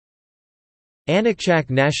Aniakchak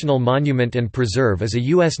National Monument and Preserve is a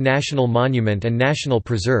U.S. national monument and national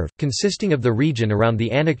preserve, consisting of the region around the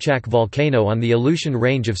Aniakchak volcano on the Aleutian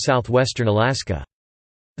Range of southwestern Alaska.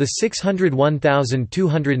 The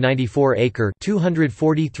 601,294-acre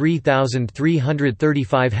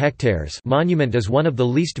 (243,335 hectares) monument is one of the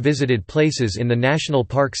least visited places in the national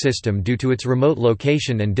park system due to its remote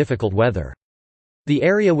location and difficult weather. The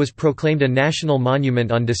area was proclaimed a national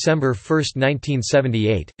monument on December 1,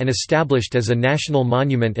 1978, and established as a national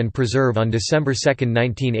monument and preserve on December 2,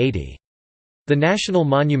 1980. The national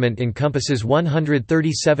monument encompasses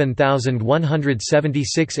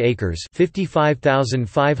 137,176 acres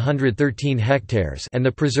 (55,513 hectares) and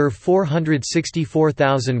the preserve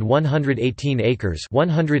 464,118 acres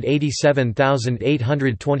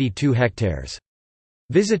 (187,822 hectares).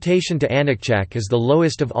 Visitation to Aniakchak is the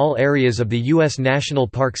lowest of all areas of the U.S. National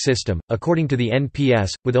Park System, according to the NPS,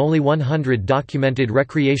 with only 100 documented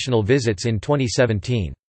recreational visits in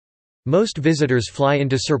 2017. Most visitors fly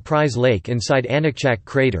into Surprise Lake inside Aniakchak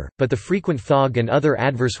crater, but the frequent fog and other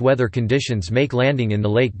adverse weather conditions make landing in the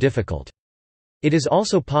lake difficult. It is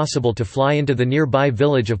also possible to fly into the nearby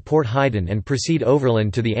village of Port Heiden and proceed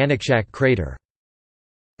overland to the Aniakchak crater.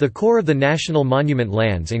 The core of the National Monument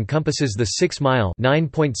lands encompasses the 6-mile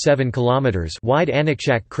 (9.7 kilometers) wide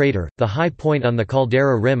Aniakchak crater. The high point on the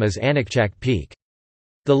caldera rim is Aniakchak Peak.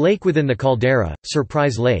 The lake within the caldera,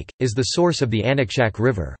 Surprise Lake, is the source of the Aniakchak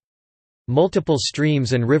River. Multiple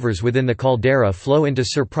streams and rivers within the caldera flow into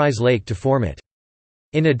Surprise Lake to form it.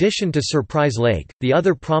 In addition to Surprise Lake, the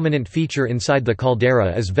other prominent feature inside the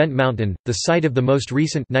caldera is Vent Mountain, the site of the most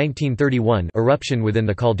recent 1931 eruption within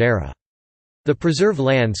the caldera. The preserve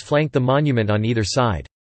lands flank the monument on either side.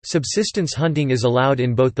 Subsistence hunting is allowed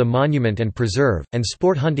in both the monument and preserve, and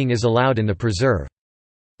sport hunting is allowed in the preserve.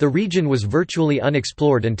 The region was virtually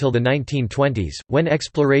unexplored until the 1920s, when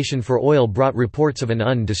exploration for oil brought reports of an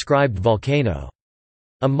undescribed volcano.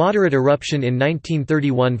 A moderate eruption in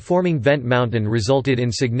 1931 forming Vent Mountain resulted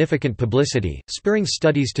in significant publicity, spurring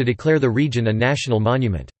studies to declare the region a national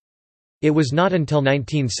monument. It was not until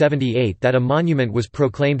 1978 that a monument was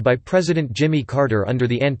proclaimed by President Jimmy Carter under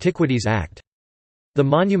the Antiquities Act. The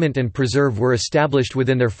monument and preserve were established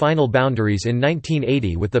within their final boundaries in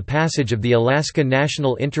 1980 with the passage of the Alaska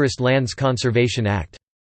National Interest Lands Conservation Act.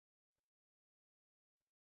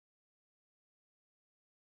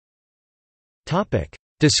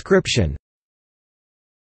 Description: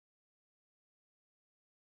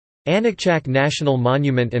 Aniakchak National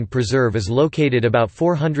Monument and Preserve is located about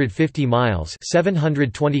 450 miles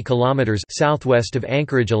 (720 kilometers) southwest of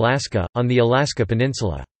Anchorage, Alaska, on the Alaska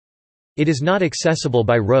Peninsula. It is not accessible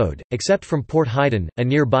by road, except from Port Heiden, a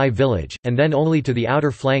nearby village, and then only to the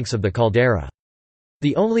outer flanks of the caldera.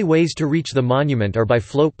 The only ways to reach the monument are by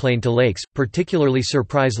floatplane to lakes, particularly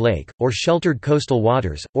Surprise Lake, or sheltered coastal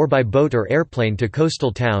waters, or by boat or airplane to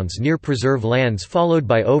coastal towns near preserve lands followed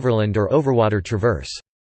by overland or overwater traverse.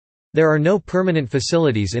 There are no permanent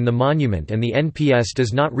facilities in the monument and the NPS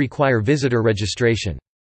does not require visitor registration.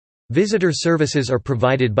 Visitor services are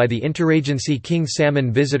provided by the Interagency King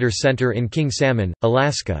Salmon Visitor Center in King Salmon,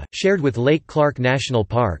 Alaska, shared with Lake Clark National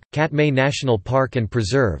Park, Katmai National Park and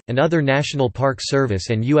Preserve, and other National Park Service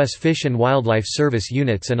and U.S. Fish and Wildlife Service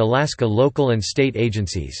units and Alaska local and state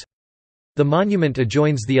agencies. The monument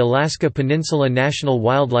adjoins the Alaska Peninsula National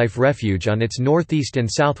Wildlife Refuge on its northeast and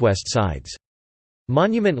southwest sides.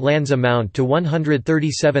 Monument lands amount to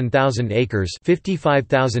 137,000 acres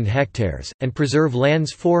 (55,000 hectares), and preserve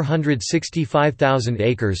lands 465,000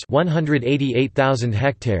 acres (188,000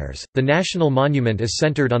 hectares). The national monument is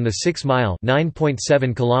centered on the 6-mile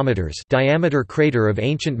 (9.7 kilometers) diameter crater of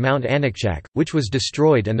ancient Mount Aniakchak, which was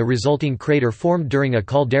destroyed and the resulting crater formed during a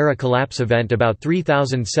caldera collapse event about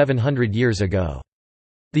 3,700 years ago.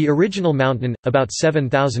 The original mountain, about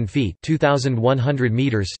 7,000 feet (2,100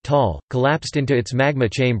 meters) tall, collapsed into its magma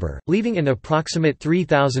chamber, leaving an approximate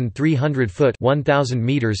 3,300-foot (1,000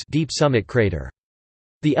 meters) deep summit crater.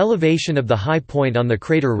 The elevation of the high point on the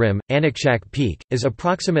crater rim, Aniakchak Peak, is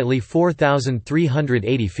approximately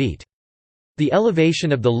 4,380 feet. The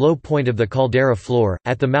elevation of the low point of the caldera floor,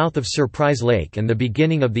 at the mouth of Surprise Lake and the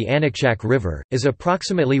beginning of the Aniakchak River, is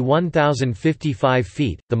approximately 1,055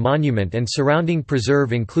 feet. The monument and surrounding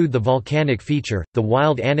preserve include the volcanic feature, the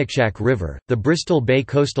wild Aniakchak River, the Bristol Bay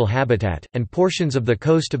coastal habitat, and portions of the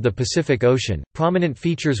coast of the Pacific Ocean. Prominent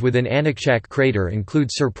features within Aniakchak crater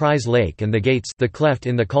include Surprise Lake and the gates, the cleft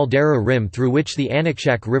in the caldera rim through which the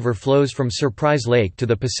Aniakchak River flows from Surprise Lake to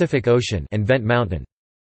the Pacific Ocean, and Vent Mountain.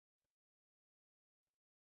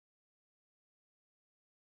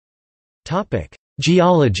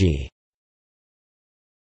 Geology.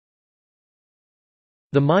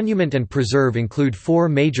 The monument and preserve include four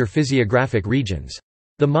major physiographic regions.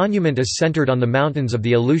 The monument is centered on the mountains of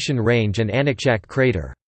the Aleutian Range and Aniakchak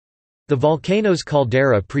crater. The volcano's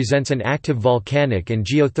caldera presents an active volcanic and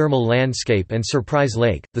geothermal landscape and Surprise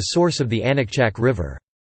Lake, the source of the Aniakchak River.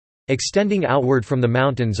 Extending outward from the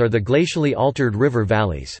mountains are the glacially altered river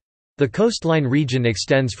valleys. The coastline region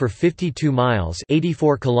extends for 52 miles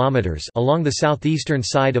 (84 kilometers) along the southeastern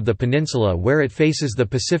side of the peninsula where it faces the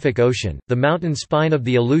Pacific Ocean. The mountain spine of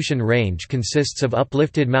the Aleutian Range consists of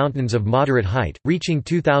uplifted mountains of moderate height, reaching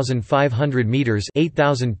 2,500 meters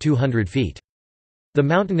 (8,200 feet). The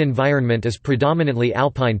mountain environment is predominantly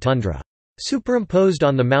alpine tundra. Superimposed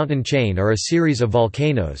on the mountain chain are a series of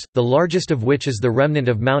volcanoes, the largest of which is the remnant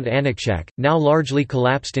of Mount Aniakchak, now largely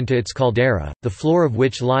collapsed into its caldera, the floor of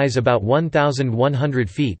which lies about 1,100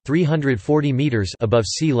 feet (340 meters) above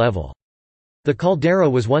sea level. The caldera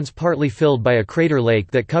was once partly filled by a crater lake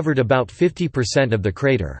that covered about 50% of the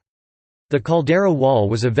crater. The caldera wall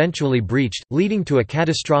was eventually breached, leading to a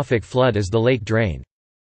catastrophic flood as the lake drained.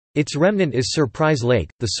 Its remnant is Surprise Lake,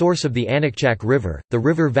 the source of the Aniakchak River. The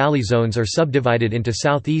river valley zones are subdivided into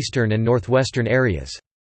southeastern and northwestern areas.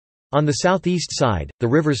 On the southeast side, the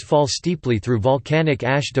rivers fall steeply through volcanic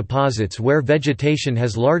ash deposits where vegetation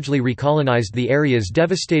has largely recolonized the areas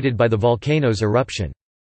devastated by the volcano's eruption.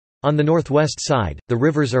 On the northwest side, the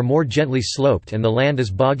rivers are more gently sloped and the land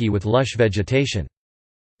is boggy with lush vegetation.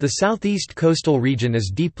 The southeast coastal region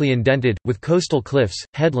is deeply indented, with coastal cliffs,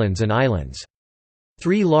 headlands and islands.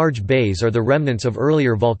 Three large bays are the remnants of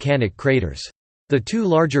earlier volcanic craters. The two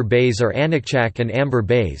larger bays are Aniakchak and Amber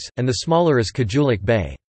Bays, and the smaller is Kujulik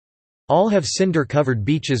Bay. All have cinder-covered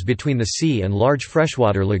beaches between the sea and large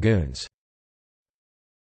freshwater lagoons.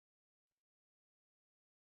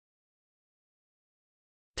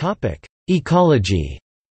 Ecology.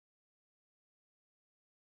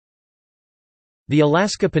 The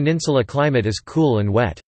Alaska Peninsula climate is cool and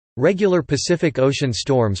wet. Regular Pacific Ocean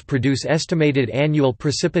storms produce estimated annual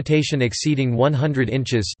precipitation exceeding 100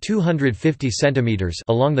 inches (250 centimeters)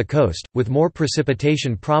 along the coast, with more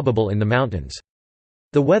precipitation probable in the mountains.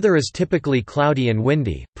 The weather is typically cloudy and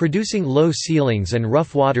windy, producing low ceilings and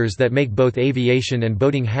rough waters that make both aviation and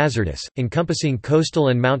boating hazardous. Encompassing coastal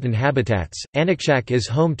and mountain habitats, Aniakchak is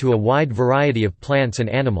home to a wide variety of plants and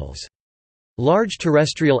animals. Large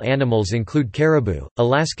terrestrial animals include caribou,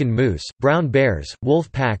 Alaskan moose, brown bears,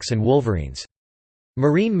 wolf packs and wolverines.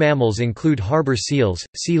 Marine mammals include harbor seals,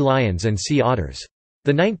 sea lions and sea otters.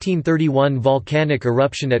 The 1931 volcanic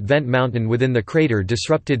eruption at Vent Mountain within the crater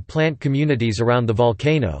disrupted plant communities around the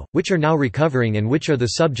volcano, which are now recovering and which are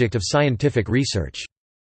the subject of scientific research.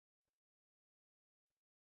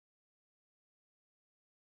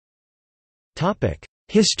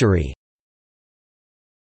 History.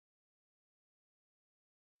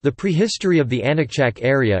 The prehistory of the Aniakchak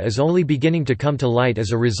area is only beginning to come to light as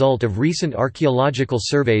a result of recent archaeological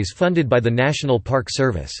surveys funded by the National Park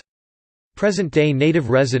Service. Present-day native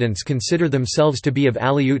residents consider themselves to be of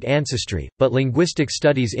Aleut ancestry, but linguistic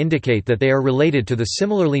studies indicate that they are related to the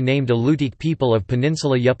similarly named Alutiiq people of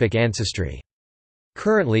Peninsula Yupik ancestry.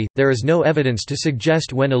 Currently, there is no evidence to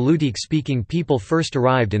suggest when Alutiiq-speaking people first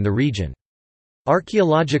arrived in the region.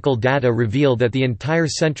 Archaeological data reveal that the entire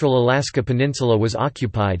central Alaska Peninsula was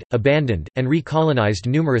occupied, abandoned, and recolonized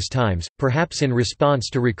numerous times, perhaps in response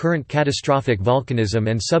to recurrent catastrophic volcanism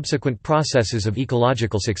and subsequent processes of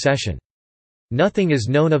ecological succession. Nothing is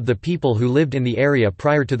known of the people who lived in the area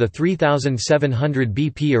prior to the 3700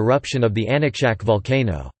 BP eruption of the Aniakchak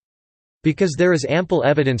volcano. Because there is ample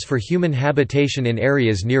evidence for human habitation in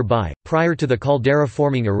areas nearby, prior to the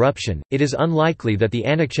caldera-forming eruption, it is unlikely that the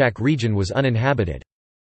Aniakchak region was uninhabited.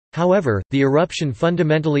 However, the eruption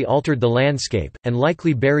fundamentally altered the landscape, and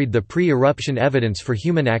likely buried the pre-eruption evidence for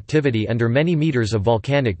human activity under many meters of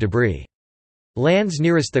volcanic debris. Lands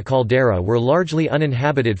nearest the caldera were largely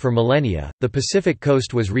uninhabited for millennia. The Pacific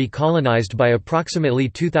coast was recolonized by approximately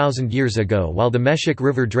 2,000 years ago, while the Meshik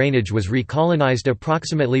River drainage was recolonized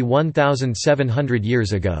approximately 1,700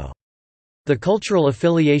 years ago. The cultural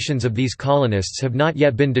affiliations of these colonists have not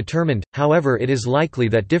yet been determined, however, it is likely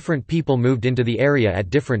that different people moved into the area at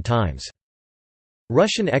different times.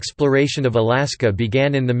 Russian exploration of Alaska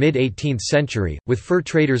began in the mid-18th century, with fur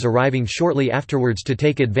traders arriving shortly afterwards to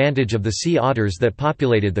take advantage of the sea otters that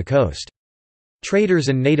populated the coast. Traders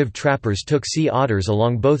and native trappers took sea otters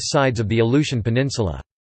along both sides of the Aleutian Peninsula.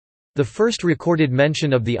 The first recorded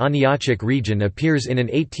mention of the Aniakchak region appears in an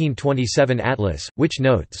 1827 atlas, which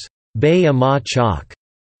notes, Bay Ama Chak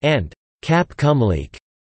and Cap Kumlik.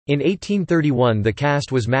 In 1831 the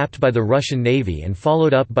cast was mapped by the Russian Navy and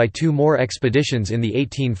followed up by two more expeditions in the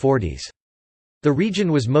 1840s. The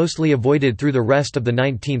region was mostly avoided through the rest of the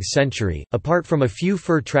 19th century. Apart from a few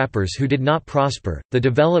fur trappers who did not prosper, the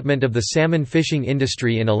development of the salmon fishing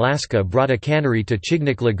industry in Alaska brought a cannery to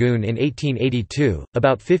Chignik Lagoon in 1882,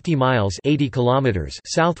 about 50 miles (80 kilometers)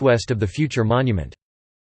 southwest of the future monument.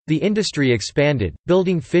 The industry expanded,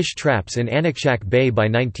 building fish traps in Aniakchak Bay by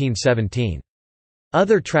 1917.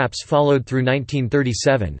 Other traps followed through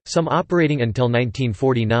 1937, some operating until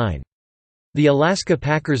 1949. The Alaska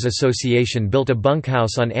Packers Association built a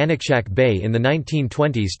bunkhouse on Aniakchak Bay in the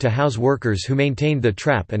 1920s to house workers who maintained the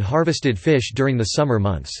trap and harvested fish during the summer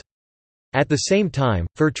months. At the same time,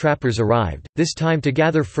 fur trappers arrived, this time to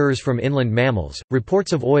gather furs from inland mammals.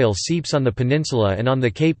 Reports of oil seeps on the peninsula and on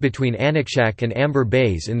the cape between Aniakchak and Amber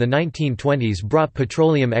Bays in the 1920s brought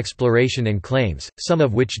petroleum exploration and claims, some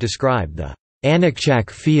of which described the Aniakchak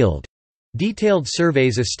field. Detailed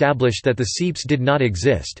surveys established that the seeps did not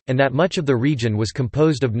exist, and that much of the region was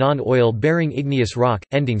composed of non-oil-bearing igneous rock,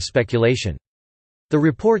 ending speculation. The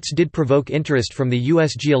reports did provoke interest from the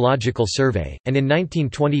U.S. Geological Survey, and in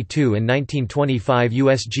 1922 and 1925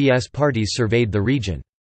 USGS parties surveyed the region.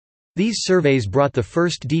 These surveys brought the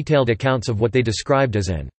first detailed accounts of what they described as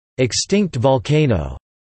an extinct volcano,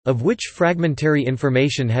 of which fragmentary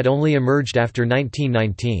information had only emerged after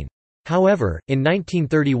 1919. However, in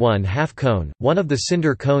 1931 Half Cone, one of the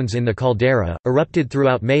cinder cones in the caldera, erupted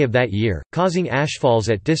throughout May of that year, causing ashfalls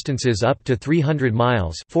at distances up to 300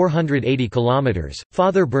 miles (480 kilometers).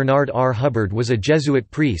 Father Bernard R. Hubbard was a Jesuit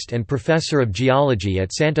priest and professor of geology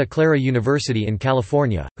at Santa Clara University in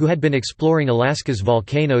California, who had been exploring Alaska's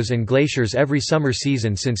volcanoes and glaciers every summer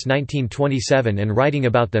season since 1927 and writing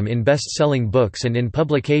about them in best-selling books and in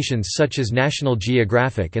publications such as National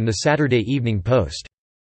Geographic and the Saturday Evening Post.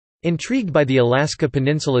 Intrigued by the Alaska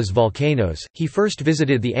Peninsula's volcanoes, he first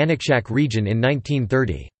visited the Aniakchak region in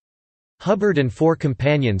 1930. Hubbard and 4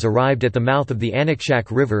 companions arrived at the mouth of the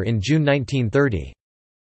Aniakchak River in June 1930.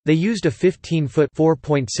 They used a 15-foot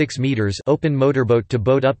 (4.6 meters) open motorboat to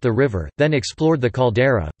boat up the river, then explored the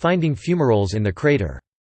caldera, finding fumaroles in the crater.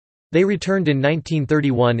 They returned in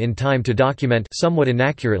 1931 in time to document, somewhat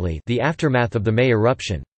inaccurately, the aftermath of the May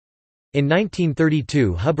eruption. In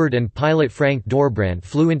 1932 Hubbard and pilot Frank Dorbrandt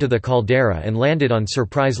flew into the caldera and landed on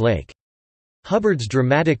Surprise Lake. Hubbard's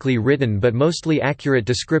dramatically written but mostly accurate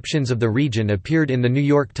descriptions of the region appeared in the New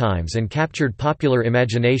York Times and captured popular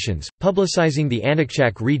imaginations, publicizing the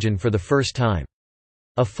Aniakchak region for the first time.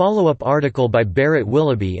 A follow-up article by Barrett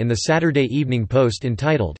Willoughby in the Saturday Evening Post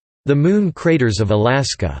entitled, "The Moon Craters of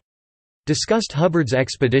Alaska," discussed Hubbard's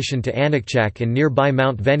expedition to Aniakchak and nearby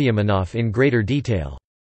Mount Veniaminoff in greater detail.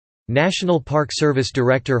 National Park Service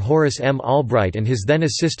Director Horace M. Albright and his then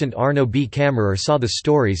assistant Arno B. Kammerer saw the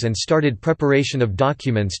stories and started preparation of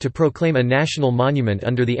documents to proclaim a national monument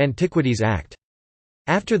under the Antiquities Act.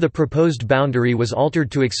 After the proposed boundary was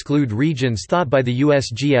altered to exclude regions thought by the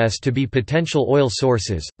USGS to be potential oil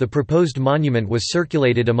sources, the proposed monument was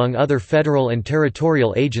circulated among other federal and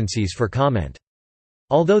territorial agencies for comment.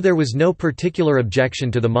 Although there was no particular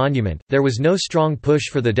objection to the monument, there was no strong push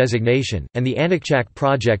for the designation, and the Aniakchak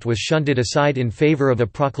project was shunted aside in favor of a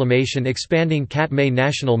proclamation expanding Katmai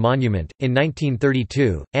National Monument. In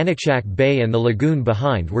 1932, Aniakchak Bay and the lagoon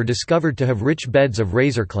behind were discovered to have rich beds of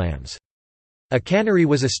razor clams. A cannery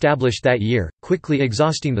was established that year, quickly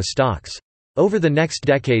exhausting the stocks. Over the next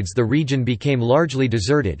decades the region became largely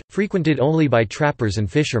deserted, frequented only by trappers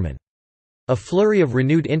and fishermen. A flurry of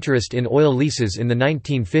renewed interest in oil leases in the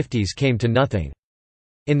 1950s came to nothing.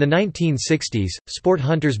 In the 1960s, sport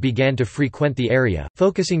hunters began to frequent the area,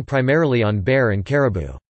 focusing primarily on bear and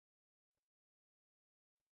caribou.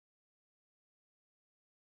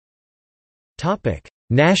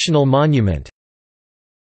 National monument.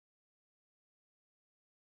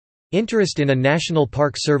 Interest in a National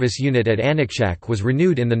Park Service unit at Aniakchak was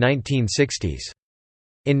renewed in the 1960s.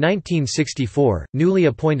 In 1964, newly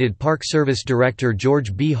appointed Park Service Director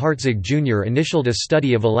George B. Hartzig Jr. initialed a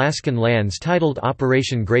study of Alaskan lands titled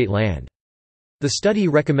Operation Great Land. The study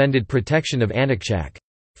recommended protection of Aniakchak.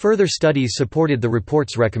 Further studies supported the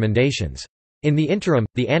report's recommendations. In the interim,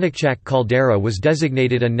 the Aniakchak caldera was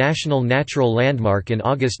designated a National Natural Landmark in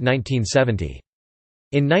August 1970.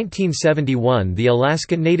 In 1971 the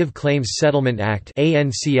Alaska Native Claims Settlement Act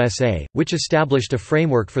 (ANCSA), which established a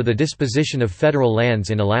framework for the disposition of federal lands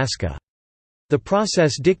in Alaska. The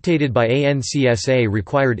process dictated by ANCSA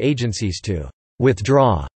required agencies to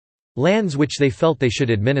 «withdraw» lands which they felt they should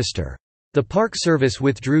administer. The Park Service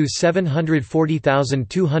withdrew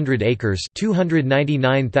 740,200 acres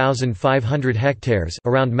 (299,500 hectares)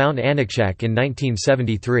 around Mount Aniakchak in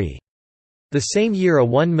 1973. The same year a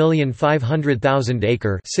 1,500,000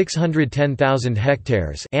 acre (610,000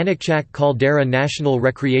 hectares) Aniakchak Caldera National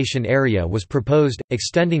Recreation Area was proposed,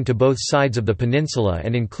 extending to both sides of the peninsula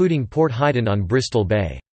and including Port Haydon on Bristol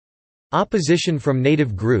Bay. Opposition from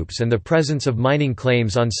native groups and the presence of mining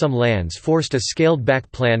claims on some lands forced a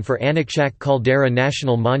scaled-back plan for Aniakchak Caldera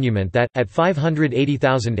National Monument that, at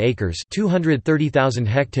 580,000 acres (230,000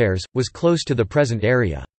 hectares), was close to the present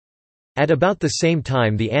area. At about the same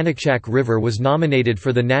time the Aniakchak River was nominated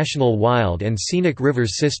for the National Wild and Scenic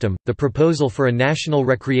Rivers System. The proposal for a national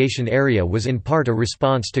recreation area was in part a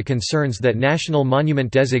response to concerns that national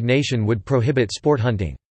monument designation would prohibit sport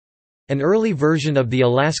hunting. An early version of the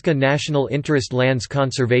Alaska National Interest Lands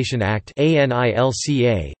Conservation Act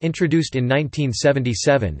 (ANILCA), introduced in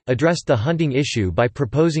 1977, addressed the hunting issue by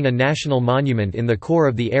proposing a national monument in the core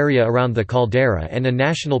of the area around the caldera and a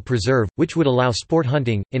national preserve, which would allow sport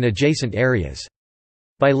hunting, in adjacent areas.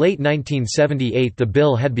 By late 1978 the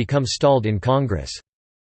bill had become stalled in Congress.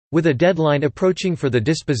 With a deadline approaching for the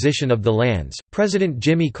disposition of the lands, President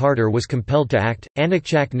Jimmy Carter was compelled to act.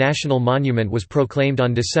 Aniakchak National Monument was proclaimed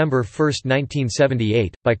on December 1,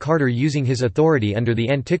 1978, by Carter using his authority under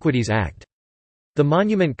the Antiquities Act. The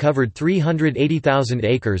monument covered 380,000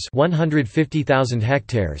 acres (150,000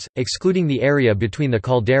 hectares), excluding the area between the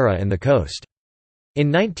caldera and the coast. In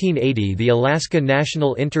 1980 the Alaska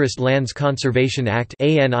National Interest Lands Conservation Act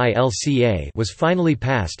 (ANILCA) was finally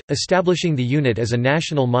passed, establishing the unit as a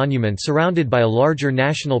national monument surrounded by a larger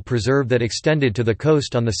national preserve that extended to the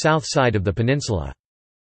coast on the south side of the peninsula.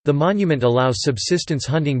 The monument allows subsistence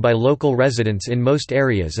hunting by local residents in most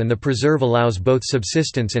areas and the preserve allows both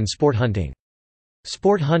subsistence and sport hunting.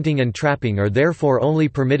 Sport hunting and trapping are therefore only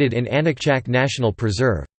permitted in Aniakchak National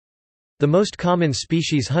Preserve. The most common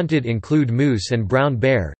species hunted include moose and brown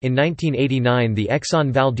bear. In 1989, the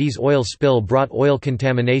Exxon Valdez oil spill brought oil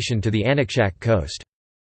contamination to the Aniakchak coast.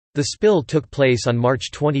 The spill took place on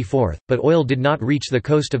March 24, but oil did not reach the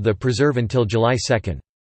coast of the preserve until July 2.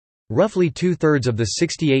 Roughly two-thirds of the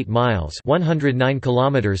 68 miles (109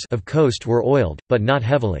 kilometers) of coast were oiled, but not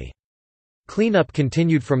heavily. Cleanup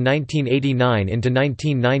continued from 1989 into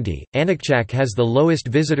 1990. Aniakchak has the lowest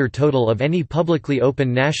visitor total of any publicly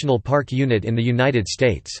open national park unit in the United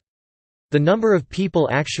States. The number of people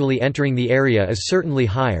actually entering the area is certainly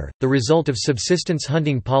higher, the result of subsistence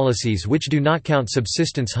hunting policies which do not count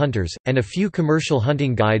subsistence hunters, and a few commercial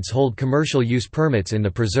hunting guides hold commercial use permits in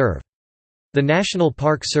the preserve. The National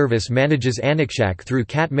Park Service manages Aniakchak through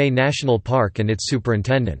Katmai National Park and its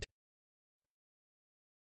superintendent.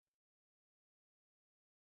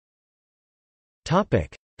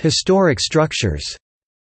 Historic structures.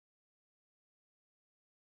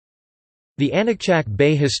 The Aniakchak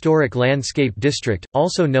Bay Historic Landscape District,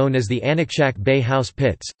 also known as the Aniakchak Bay House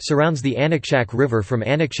Pits, surrounds the Aniakchak River from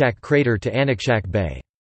Aniakchak Crater to Aniakchak Bay.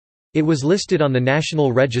 It was listed on the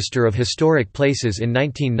National Register of Historic Places in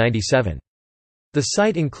 1997. The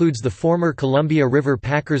site includes the former Columbia River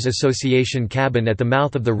Packers Association cabin at the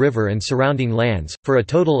mouth of the river and surrounding lands, for a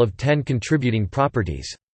total of 10 contributing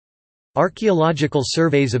properties. Archaeological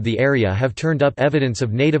surveys of the area have turned up evidence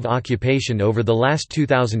of native occupation over the last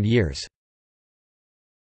 2,000 years.